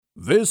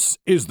This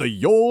is the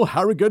Your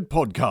Harrogate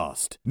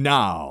podcast.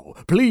 Now,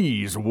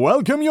 please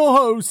welcome your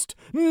host,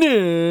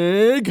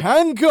 Nick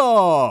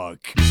Hancock.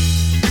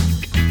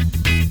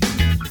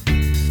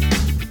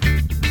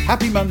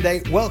 Happy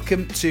Monday.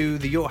 Welcome to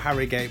the Your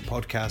Harrogate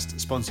podcast,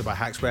 sponsored by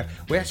Hacksware.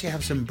 We actually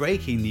have some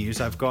breaking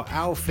news. I've got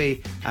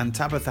Alfie and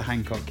Tabitha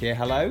Hancock here.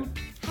 Hello.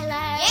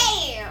 Hello.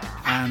 Yeah.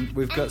 And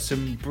we've got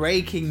some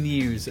breaking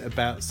news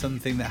about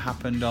something that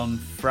happened on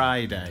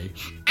Friday.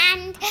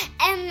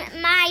 And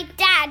my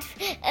dad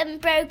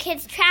broke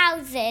his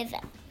trousers.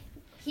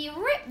 He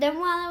ripped them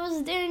while I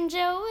was doing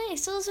Joe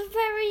Wicks. It was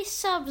very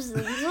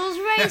substance. It was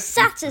very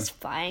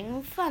satisfying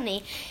and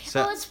funny.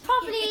 So, it was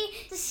probably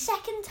the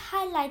second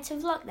highlight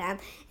of lockdown.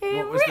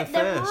 What was the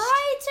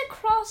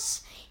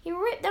first? He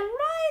ripped them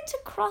right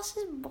across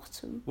his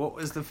bottom. What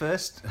was the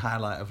first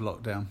highlight of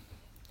lockdown?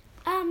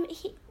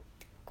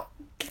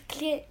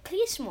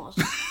 Christmas.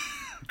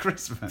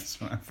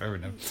 Christmas. Well, fair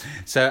enough.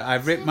 So I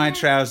ripped my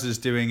trousers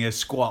doing a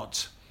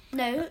squat.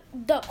 No,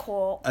 duck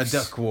walk. A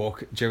duck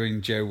walk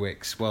during Joe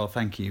Wicks. Well,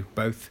 thank you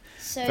both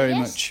very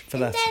much for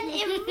that. And then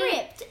it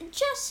ripped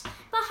just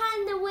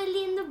behind the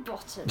willy in the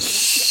bottom.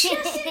 Just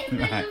in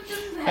the middle Right. of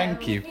the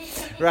Thank you.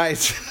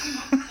 Right.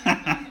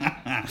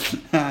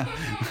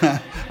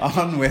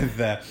 On with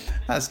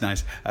that's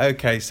nice.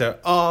 Okay, so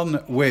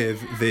on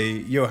with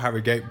the Your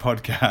Harrogate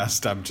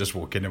podcast. I'm just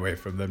walking away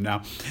from them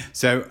now.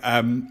 So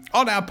on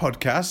our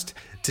podcast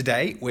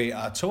today, we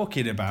are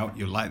talking about,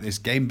 you'll like this,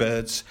 Game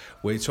Birds.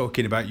 We're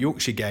talking about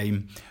Yorkshire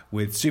Game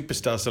with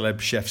superstar celeb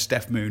chef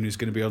Steph Moon, who's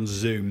going to be on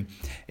Zoom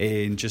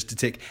in just a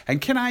tick.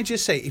 And can I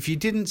just say, if you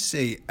didn't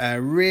see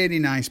a really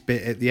nice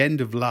bit at the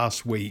end of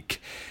last week,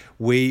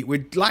 we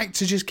would like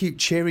to just keep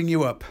cheering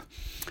you up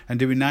and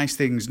doing nice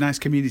things, nice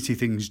community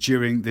things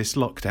during this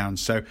lockdown.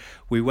 So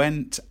we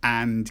went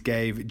and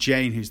gave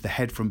Jane, who's the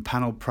head from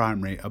Panel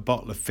Primary, a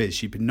bottle of fizz.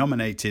 She'd been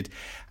nominated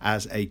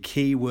as a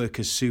Key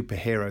Workers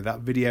Superhero. That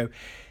video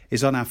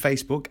is on our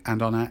Facebook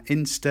and on our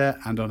Insta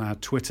and on our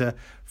Twitter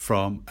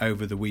from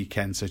over the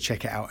weekend. So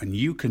check it out and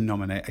you can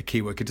nominate a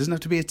key worker. It doesn't have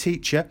to be a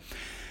teacher.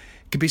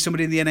 It could be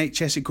somebody in the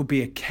NHS, it could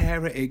be a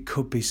carer, it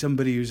could be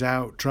somebody who's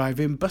out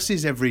driving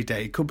buses every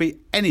day, it could be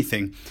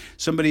anything.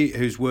 Somebody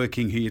who's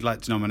working who you'd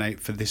like to nominate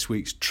for this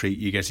week's treat.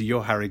 You go to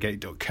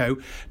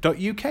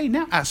yourharrogate.co.uk.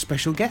 Now our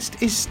special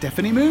guest is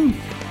Stephanie Moon.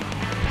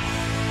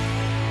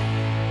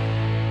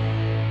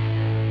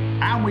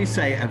 And we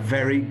say a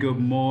very good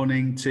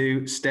morning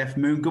to Steph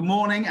Moon. Good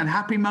morning and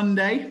happy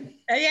Monday.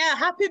 Yeah,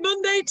 happy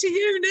Monday to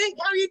you, Nick.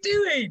 How are you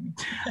doing?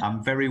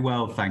 I'm very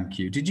well, thank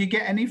you. Did you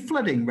get any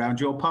flooding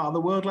around your part of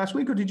the world last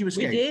week, or did you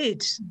escape? We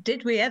did.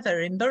 Did we ever?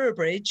 In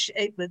Boroughbridge,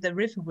 the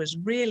river was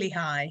really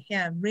high.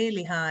 Yeah,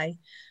 really high.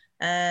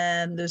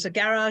 There's a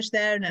garage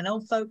there and an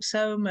old folks'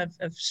 home.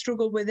 I've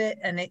struggled with it,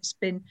 and it's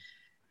been,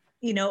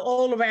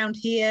 all around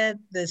here.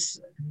 There's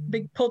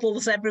big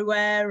puddles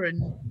everywhere,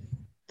 and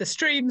the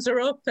streams are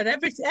up, and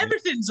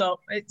everything's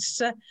up.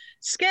 It's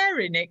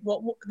scary, Nick,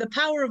 what the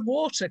power of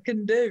water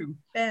can do.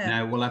 Yeah.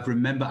 No, well, I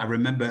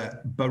remember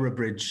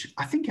Boroughbridge,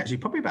 I think actually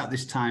probably about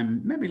this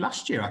time, maybe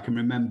last year, I can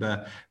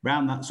remember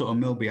around that sort of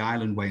Milby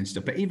Island way and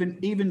stuff. But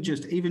even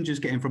just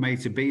getting from A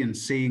to B and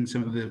seeing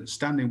some of the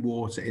standing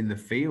water in the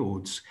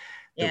fields.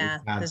 Yeah,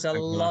 there's a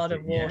lot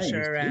of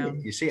water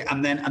around. You see it,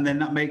 and then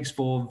that makes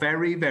for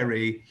very,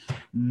 very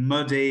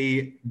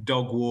muddy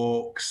dog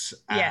walks.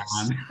 Yes,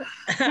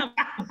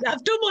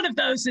 I've done one of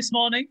those this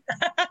morning.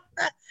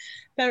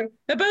 They're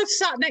both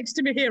sat next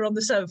to me here on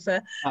the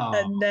sofa,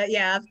 and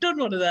I've done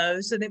one of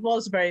those, and it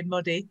was very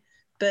muddy.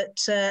 But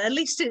at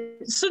least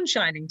it's sun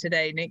shining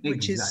today, Nick,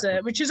 which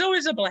is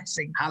always a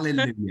blessing.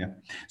 Hallelujah.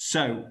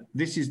 So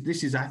this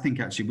is I think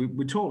actually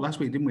we talked last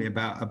week, didn't we,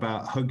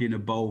 about hugging a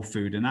bowl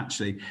food, and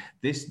actually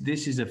this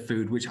is a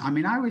food which I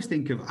always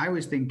think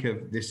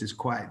of this as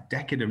quite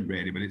decadent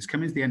really, but it's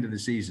coming to the end of the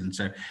season,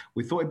 so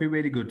we thought it'd be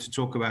really good to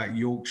talk about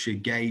Yorkshire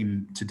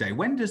Game today.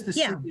 When does the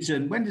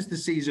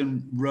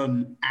season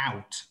run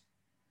out?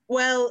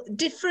 Well,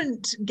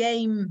 different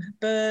game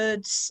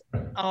birds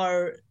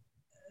are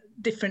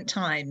different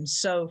times.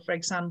 So, for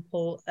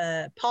example,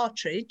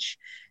 partridge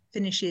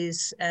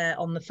finishes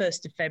on the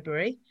 1st of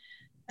February.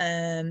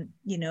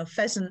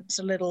 Pheasant's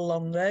a little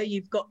longer.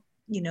 You've got,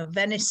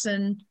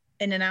 venison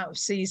in and out of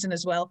season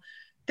as well.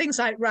 Things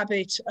like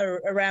rabbit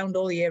are around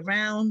all year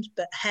round,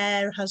 but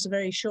hare has a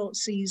very short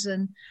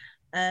season.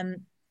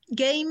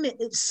 Game,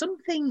 it's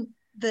something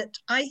that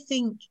I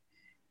think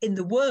in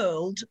the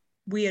world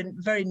we are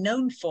very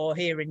known for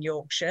here in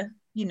Yorkshire.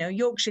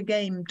 Yorkshire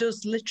Game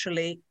does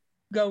literally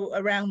go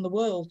around the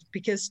world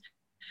because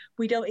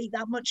we don't eat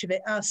that much of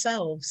it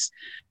ourselves.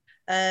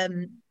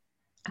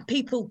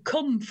 People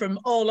come from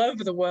all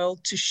over the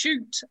world to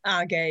shoot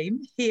our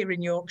game here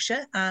in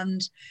Yorkshire,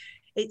 and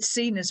it's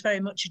seen as very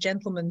much a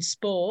gentleman's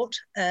sport.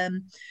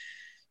 But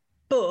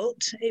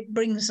it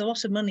brings a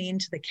lot of money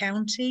into the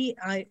county.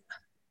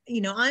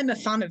 I'm a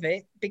fan of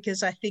it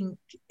because I think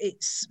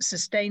it's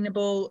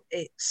sustainable,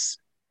 it's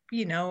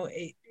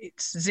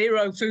it's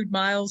 0 food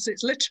miles.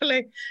 It's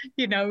literally,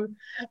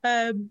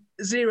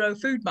 0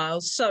 food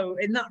miles. So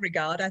in that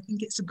regard, I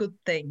think it's a good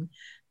thing.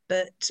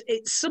 But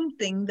it's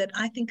something that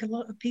I think a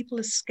lot of people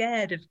are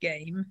scared of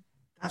game.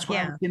 That's what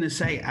I was going to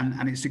say.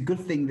 And it's a good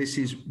thing this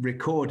is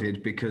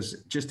recorded,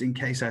 because just in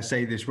case I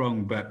say this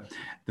wrong, but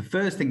the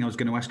first thing I was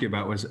going to ask you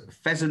about was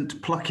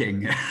pheasant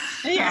plucking.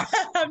 Yeah,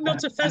 I'm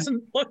not a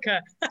pheasant plucker.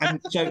 And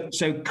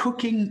so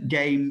cooking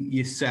game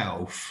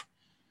yourself.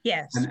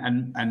 Yes.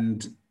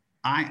 And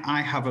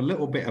I have a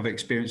little bit of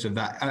experience of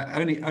that.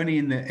 Only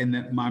in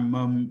that my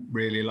mum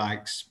really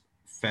likes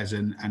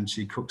pheasant and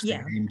she cooks the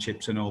game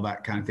chips and all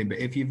that kind of thing. But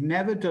if you've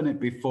never done it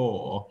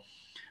before,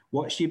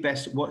 what's your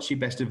best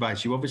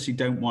advice? You obviously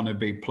don't want to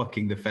be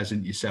plucking the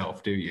pheasant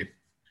yourself, do you?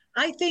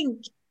 I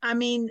think,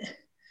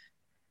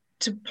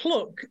 to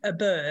pluck a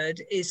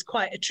bird is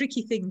quite a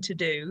tricky thing to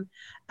do.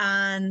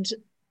 And,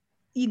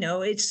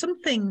 it's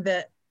something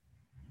that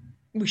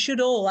we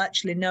should all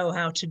actually know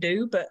how to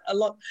do. But a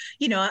lot,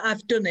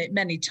 I've done it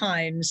many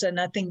times. And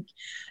I think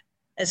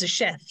as a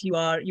chef, you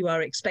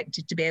are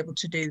expected to be able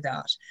to do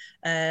that.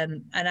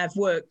 And I've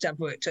worked at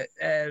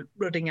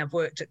Rudding, I've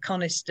worked at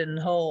Coniston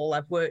Hall,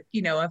 I've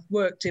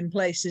worked in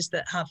places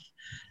that have,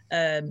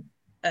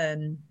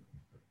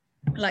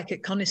 like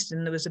at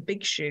Coniston, there was a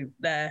big shoot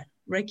there,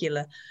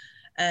 regular,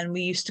 and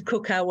we used to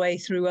cook our way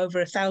through over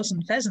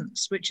 1,000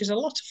 pheasants, which is a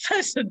lot of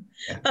pheasant.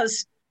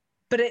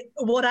 But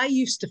what I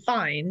used to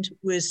find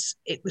was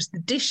it was the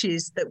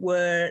dishes that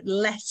were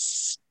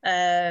less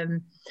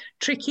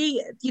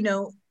tricky,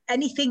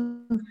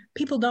 anything.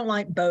 People don't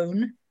like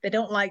bone. They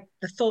don't like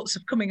the thoughts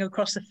of coming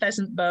across a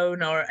pheasant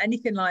bone or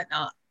anything like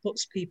that.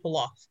 Puts people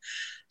off.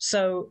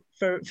 So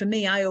for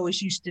me, I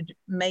always used to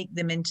make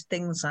them into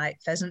things like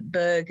pheasant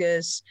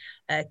burgers,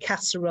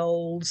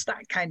 casseroles,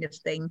 that kind of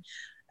thing.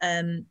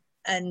 And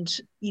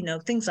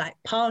things like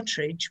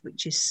partridge,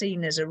 which is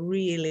seen as a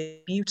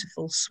really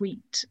beautiful,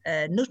 sweet,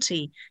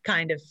 nutty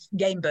kind of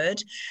game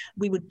bird.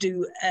 We would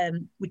do,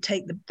 we'd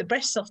take the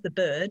breasts off the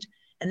bird,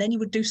 and then you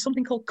would do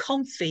something called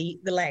confit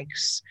the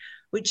legs,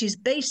 which is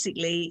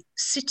basically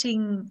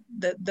sitting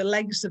the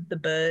legs of the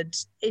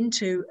birds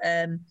into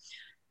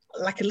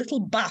like a little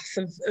bath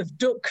of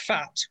duck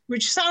fat,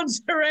 which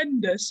sounds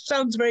horrendous,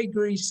 sounds very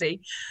greasy.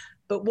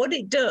 But what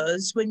it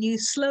does, when you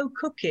slow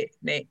cook it,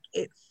 Nick,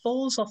 it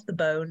falls off the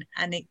bone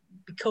and it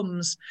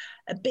becomes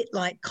a bit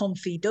like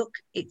confit duck.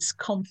 It's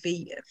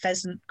confit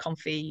pheasant,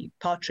 confit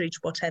partridge,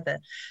 whatever.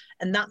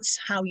 And that's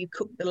how you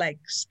cook the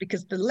legs,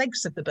 because the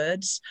legs of the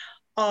birds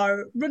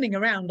are running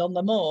around on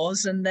the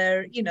moors and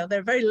they're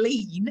very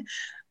lean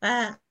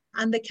and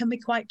they can be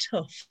quite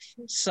tough.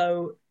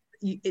 So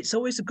it's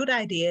always a good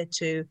idea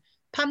to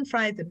pan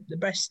fry the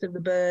breast of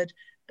the bird,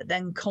 but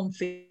then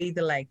confit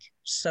the leg.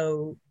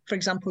 So, for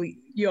example,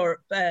 your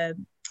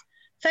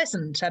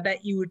pheasant, I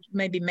bet you would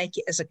maybe make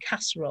it as a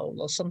casserole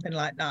or something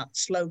like that,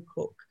 slow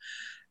cook.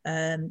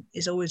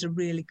 Is always a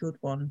really good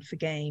one for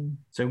game.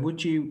 So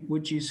would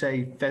you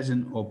say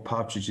pheasant or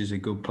partridge is a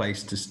good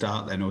place to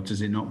start then, or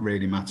does it not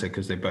really matter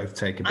because they both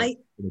take a bit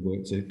of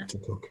work to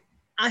cook?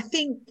 I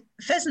think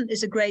pheasant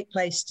is a great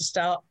place to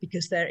start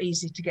because they're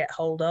easy to get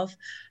hold of.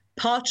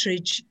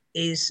 Partridge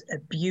is a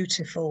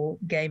beautiful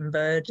game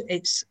bird.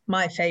 It's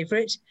my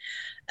favourite.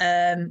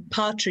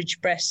 Partridge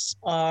breasts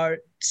are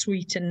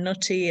sweet and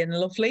nutty and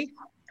lovely.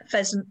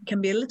 Pheasant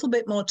can be a little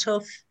bit more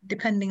tough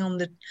depending on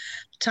the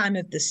time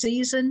of the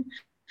season,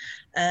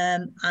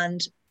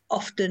 and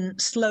often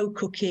slow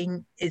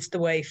cooking is the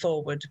way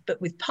forward.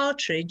 But with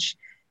partridge,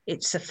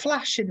 it's a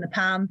flash in the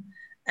pan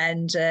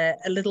and a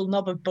little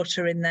knob of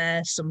butter in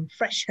there, some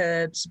fresh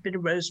herbs, a bit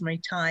of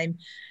rosemary, thyme,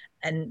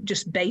 and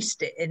just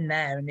baste it in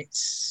there, and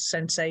it's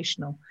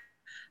sensational.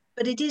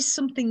 But it is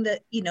something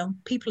that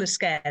people are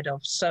scared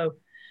of. So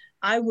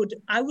I would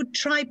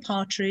try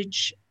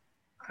partridge,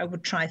 I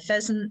would try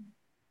pheasant,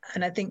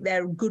 and I think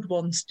they're good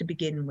ones to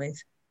begin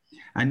with.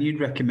 And you'd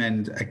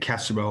recommend a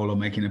casserole or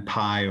making a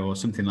pie or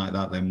something like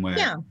that then?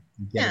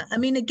 Yeah. I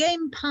mean, a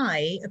game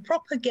pie, a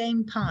proper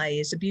game pie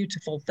is a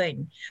beautiful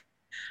thing.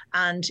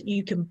 And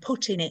you can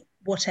put in it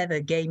whatever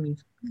game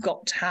you've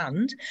got to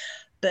hand,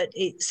 but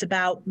it's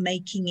about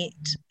making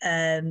it,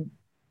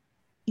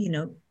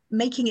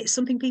 making it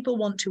something people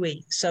want to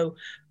eat. So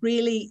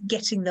really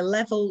getting the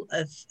level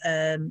of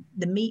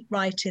the meat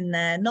right in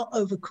there, not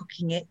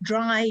overcooking it.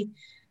 Dry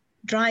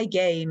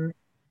game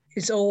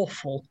is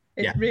awful.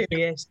 It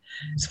really is.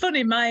 It's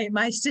funny.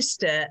 My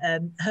sister,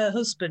 her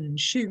husband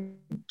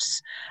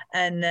shoots,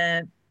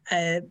 and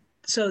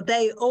so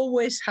they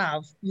always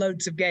have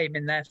loads of game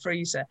in their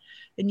freezer.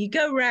 And you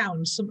go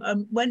round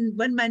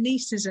when my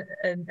nieces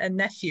and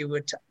nephew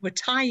were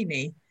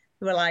tiny,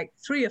 they were like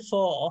 3 or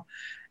 4.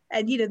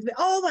 And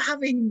we're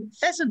having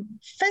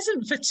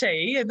pheasant for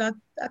tea, and I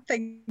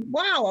think,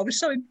 wow, I was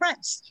so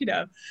impressed,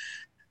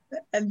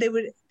 And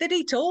they'd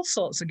eat all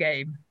sorts of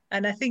game,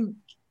 and I think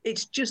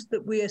it's just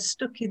that we are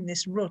stuck in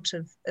this rut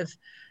of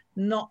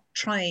not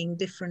trying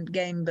different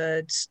game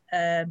birds.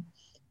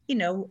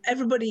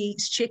 everybody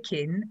eats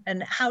chicken,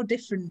 and how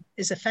different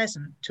is a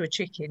pheasant to a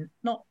chicken?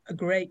 Not a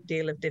great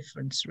deal of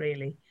difference,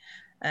 really.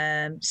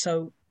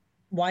 So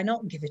why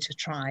not give it a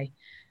try?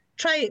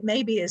 Try it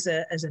maybe as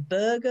a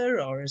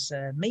burger or as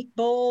a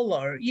meatball,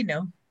 or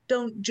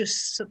don't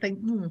just think.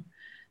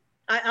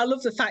 I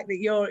love the fact that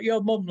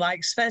your mum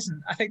likes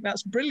pheasant. I think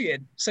that's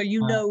brilliant. So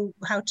you know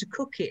how to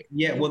cook it.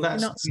 Yeah, well, you're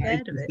not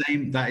scared of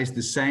it. That is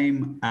the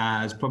same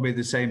as probably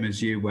the same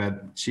as you,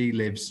 where she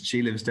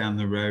lives down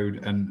the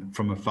road and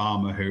from a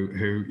farmer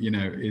who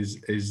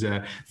is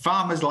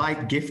farmers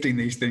like gifting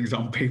these things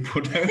on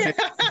people, don't they?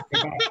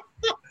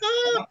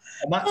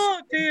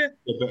 Oh dear!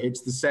 But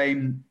it's the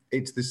same.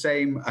 It's the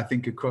same, I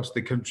think, across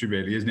the country,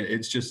 really, isn't it?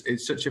 It's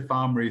such a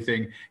farmery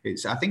thing.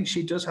 I think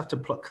she does have to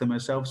pluck them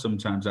herself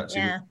sometimes,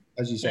 actually. Yeah.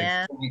 As you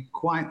say,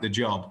 quite the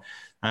job.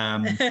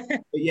 But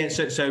yeah,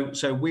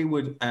 so we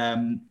would.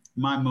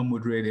 My mum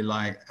would really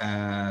like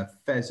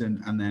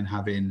pheasant, and then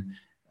having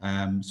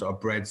sort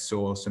of bread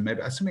sauce and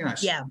maybe something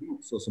like or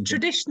something.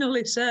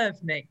 Traditionally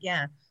served, Nick.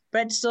 Yeah.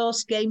 Bread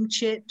sauce, game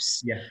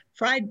chips,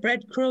 fried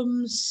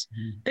breadcrumbs,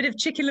 bit of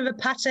chicken liver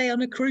pate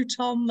on a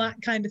crouton,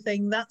 that kind of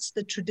thing. That's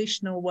the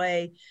traditional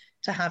way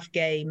to have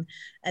game.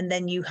 And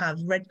then you have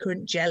red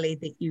currant jelly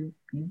that you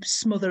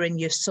smother in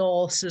your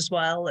sauce as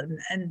well.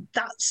 And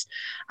that's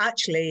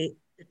actually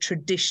the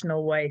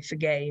traditional way for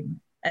game.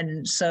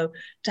 And so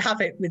to have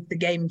it with the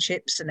game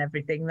chips and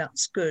everything,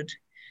 that's good.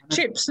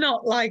 Chips,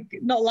 not like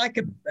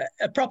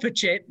a proper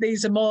chip.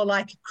 These are more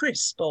like a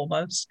crisp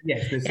almost.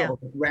 Yes, they're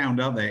sort of round,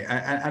 aren't they?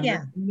 And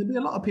there'll be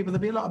a lot of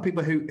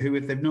people who,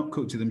 if they've not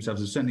cooked it themselves,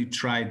 have certainly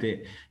tried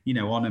it,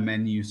 on a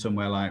menu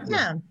somewhere like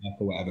or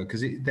whatever,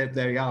 because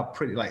they are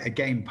pretty, like a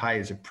game pie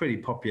is a pretty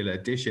popular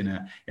dish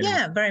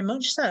very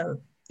much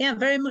so. Yeah,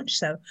 very much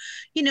so.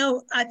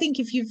 I think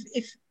if you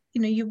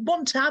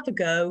want to have a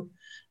go,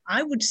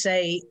 I would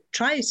say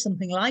try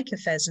something like a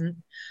pheasant,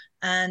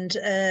 and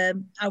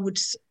I would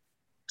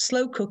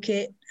slow cook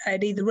it.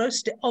 I'd either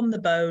roast it on the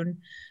bone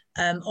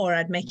or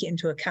I'd make it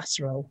into a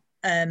casserole.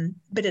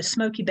 Bit of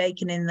smoky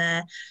bacon in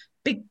there,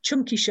 big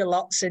chunky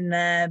shallots in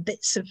there,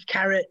 bits of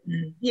carrot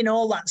and,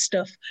 all that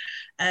stuff.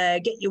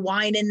 Get your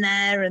wine in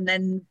there and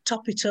then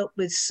top it up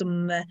with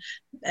some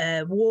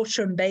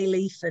water and bay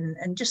leaf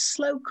and just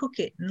slow cook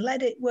it and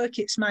let it work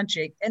its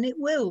magic. And it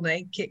will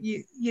make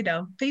it,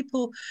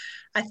 people,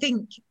 I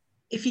think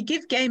if you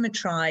give game a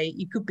try,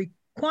 you could be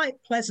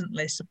quite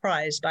pleasantly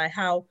surprised by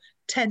how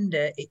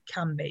tender it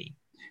can be.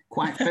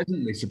 Quite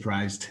pleasantly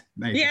surprised,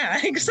 maybe. Yeah,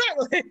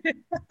 exactly.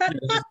 I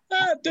was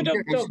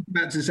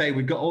about to say,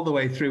 we got all the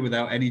way through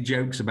without any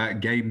jokes about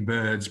game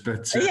birds,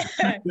 but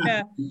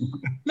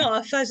not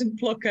a pheasant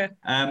plucker.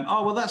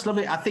 Oh well, that's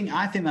lovely. I think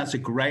that's a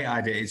great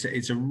idea.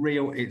 It's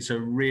another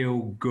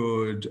real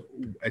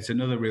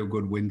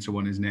good winter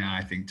one, isn't it?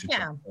 I think to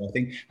try.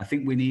 I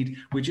think we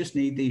just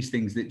need these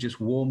things that just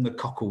warm the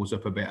cockles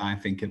up a bit, I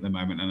think, at the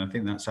moment, and I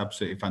think that's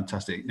absolutely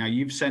fantastic. Now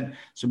you've sent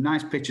some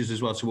nice pictures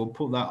as well, so we'll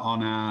put that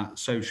on our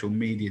social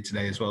media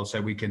today as well,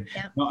 so we can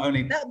not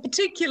only that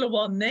particular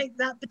one, Nick.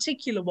 That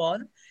particular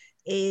one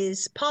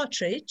is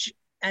partridge,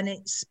 and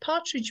it's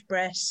partridge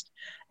breast,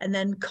 and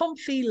then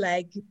confit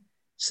leg,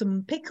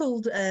 some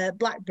pickled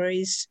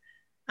blackberries,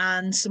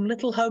 and some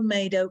little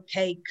homemade oat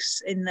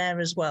cakes in there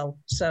as well.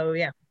 So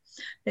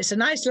it's a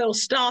nice little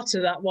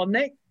starter, that one,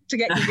 Nick, to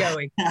get you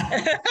going.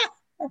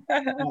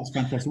 That's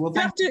fantastic. Well,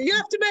 you have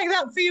to make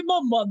that for your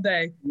mum one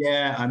day.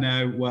 Yeah, I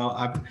know. Well,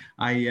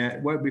 I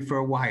won't be for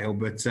a while,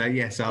 but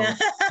yes, I'll.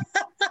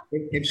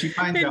 If she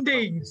finds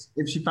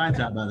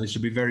out about this,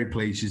 she'll be very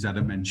pleased she's had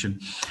a mention.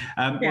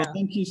 Well,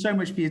 thank you so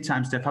much for your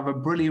time, Steph. Have a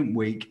brilliant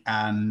week,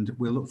 and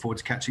we'll look forward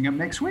to catching up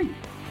next week.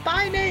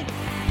 Bye, Nick.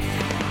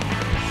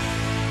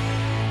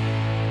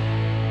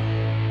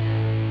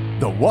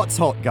 The What's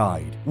Hot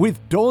Guide with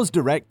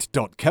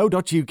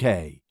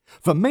doorsdirect.co.uk.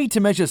 For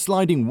made-to-measure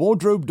sliding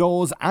wardrobe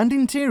doors and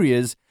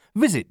interiors,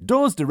 visit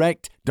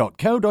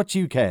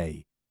doorsdirect.co.uk.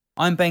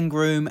 I'm Ben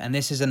Groom, and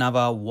this is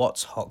another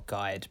What's Hot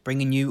Guide,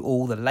 bringing you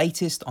all the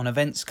latest on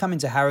events coming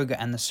to Harrogate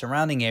and the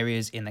surrounding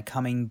areas in the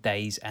coming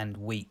days and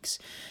weeks.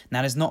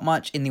 Now, there's not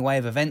much in the way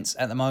of events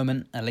at the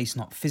moment, at least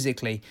not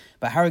physically,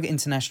 but Harrogate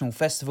International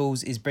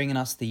Festivals is bringing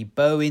us the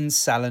Berwyn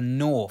Salon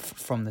North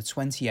from the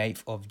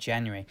 28th of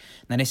January.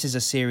 Now, this is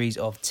a series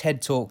of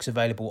TED Talks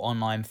available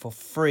online for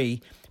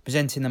free,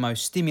 presenting the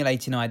most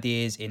stimulating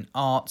ideas in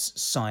arts,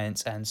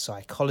 science and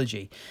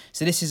psychology.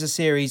 So this is a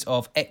series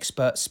of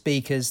expert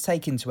speakers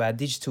taken to our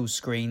digital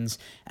screens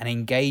and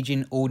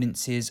engaging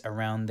audiences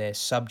around their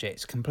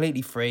subjects.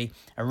 Completely free,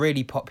 a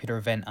really popular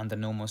event under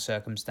normal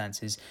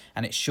circumstances,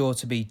 and it's sure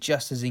to be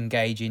just as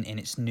engaging in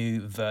its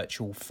new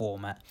virtual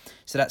format.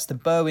 So that's the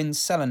Berwyn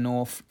Salon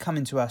North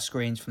coming to our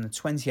screens from the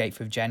 28th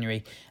of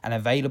January and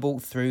available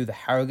through the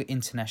Harrogate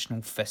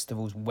International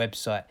Festivals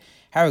website,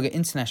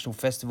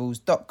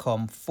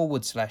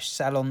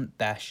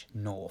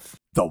 harrogateinternationalfestivals.com/salon-north.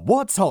 The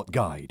What's Hot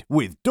Guide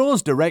with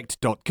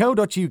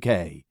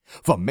doorsdirect.co.uk.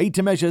 For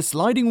made-to-measure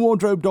sliding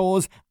wardrobe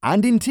doors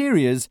and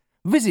interiors,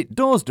 visit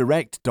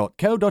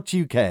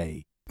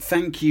doorsdirect.co.uk.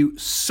 thank you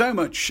so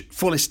much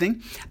for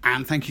listening,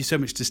 and thank you so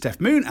much to Steph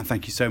Moon, and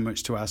thank you so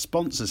much to our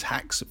sponsors,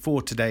 Hacks,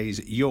 for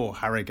today's Your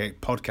Harrogate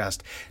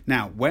podcast.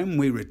 Now, when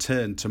we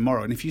return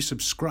tomorrow, and if you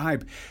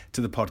subscribe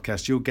to the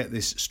podcast, you'll get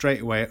this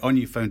straight away on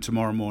your phone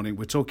tomorrow morning.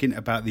 We're talking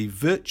about the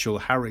virtual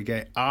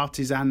Harrogate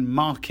Artisan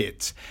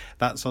Market.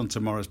 That's on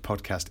tomorrow's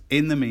podcast.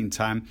 In the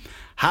meantime,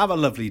 have a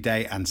lovely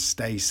day and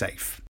stay safe.